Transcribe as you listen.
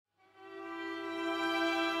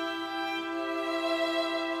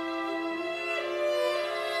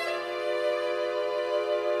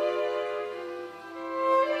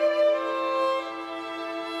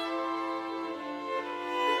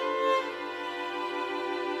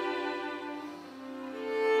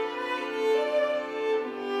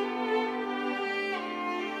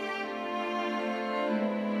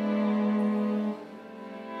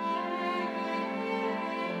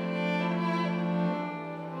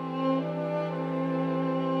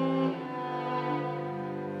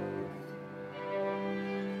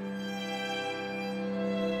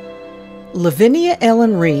Lavinia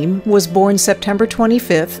Ellen Ream was born September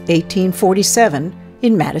 25, 1847,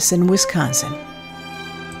 in Madison, Wisconsin.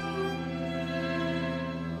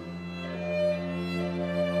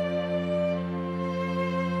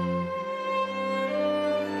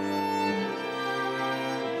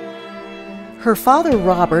 Her father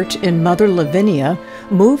Robert and mother Lavinia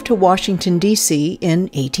moved to Washington, D.C. in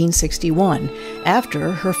 1861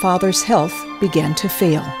 after her father's health began to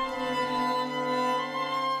fail.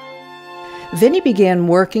 Vinnie began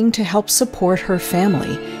working to help support her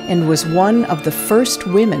family and was one of the first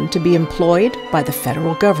women to be employed by the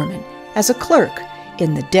federal government as a clerk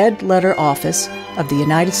in the Dead Letter Office of the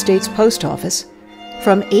United States Post Office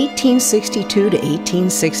from 1862 to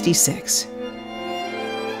 1866.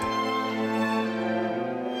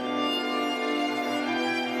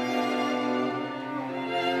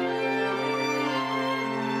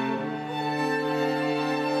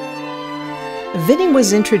 Vinnie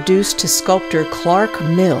was introduced to sculptor Clark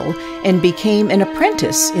Mill and became an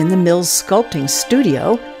apprentice in the Mill's sculpting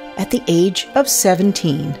studio at the age of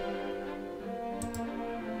 17.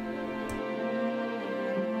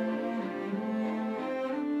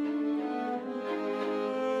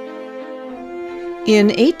 In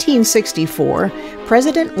 1864,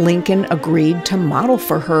 President Lincoln agreed to model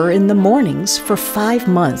for her in the mornings for 5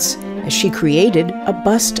 months as she created a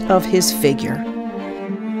bust of his figure.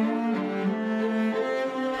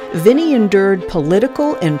 Vinnie endured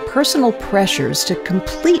political and personal pressures to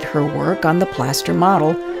complete her work on the plaster model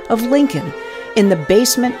of Lincoln in the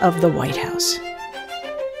basement of the White House.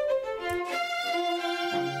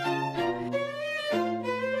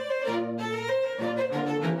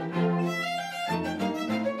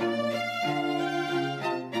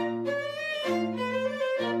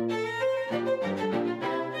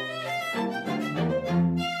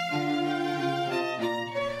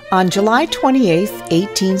 On July 28,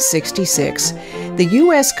 1866, the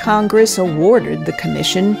U.S. Congress awarded the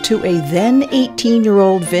commission to a then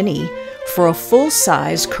 18-year-old Vinnie for a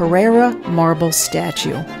full-size Carrara marble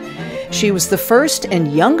statue. She was the first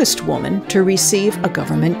and youngest woman to receive a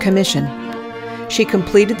government commission. She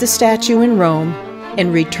completed the statue in Rome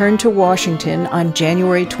and returned to Washington on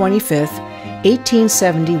January 25,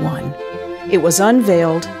 1871. It was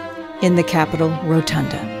unveiled in the Capitol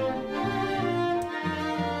Rotunda.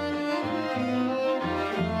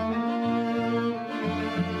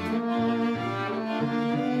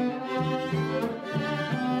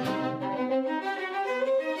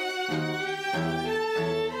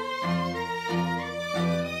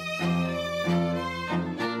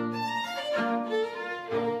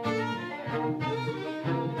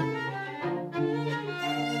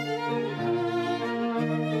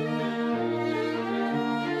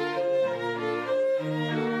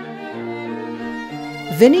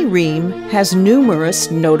 Vinnie Ream has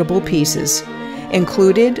numerous notable pieces.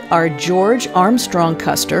 Included are George Armstrong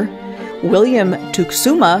Custer, William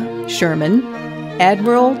Tecumseh Sherman,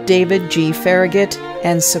 Admiral David G. Farragut,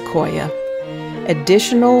 and Sequoia.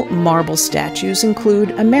 Additional marble statues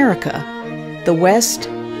include America, the West,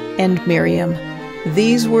 and Miriam.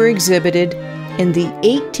 These were exhibited in the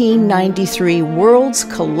 1893 World's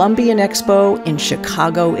Columbian Expo in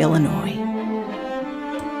Chicago, Illinois.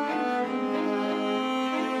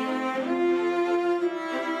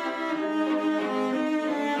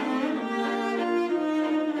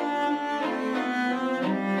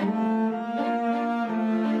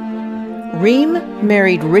 Ream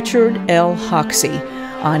married Richard L. Hoxie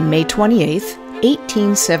on May 28,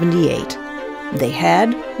 1878. They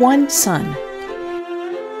had one son.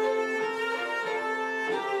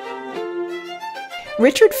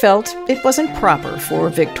 Richard felt it wasn't proper for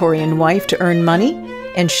a Victorian wife to earn money,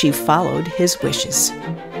 and she followed his wishes.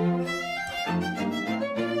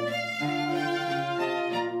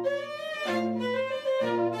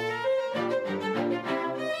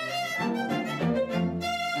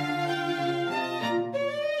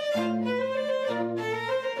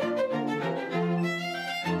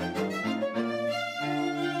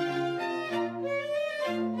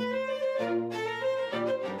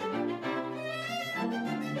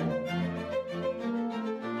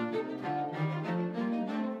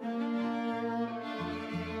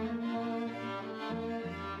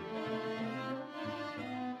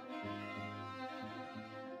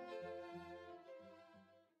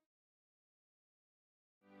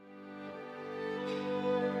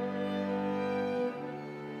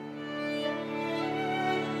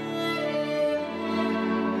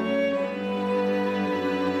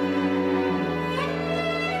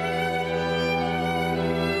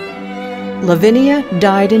 Lavinia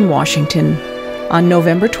died in Washington on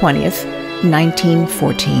November 20th,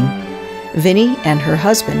 1914. Vinnie and her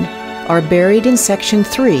husband are buried in Section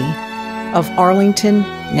 3 of Arlington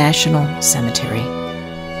National Cemetery.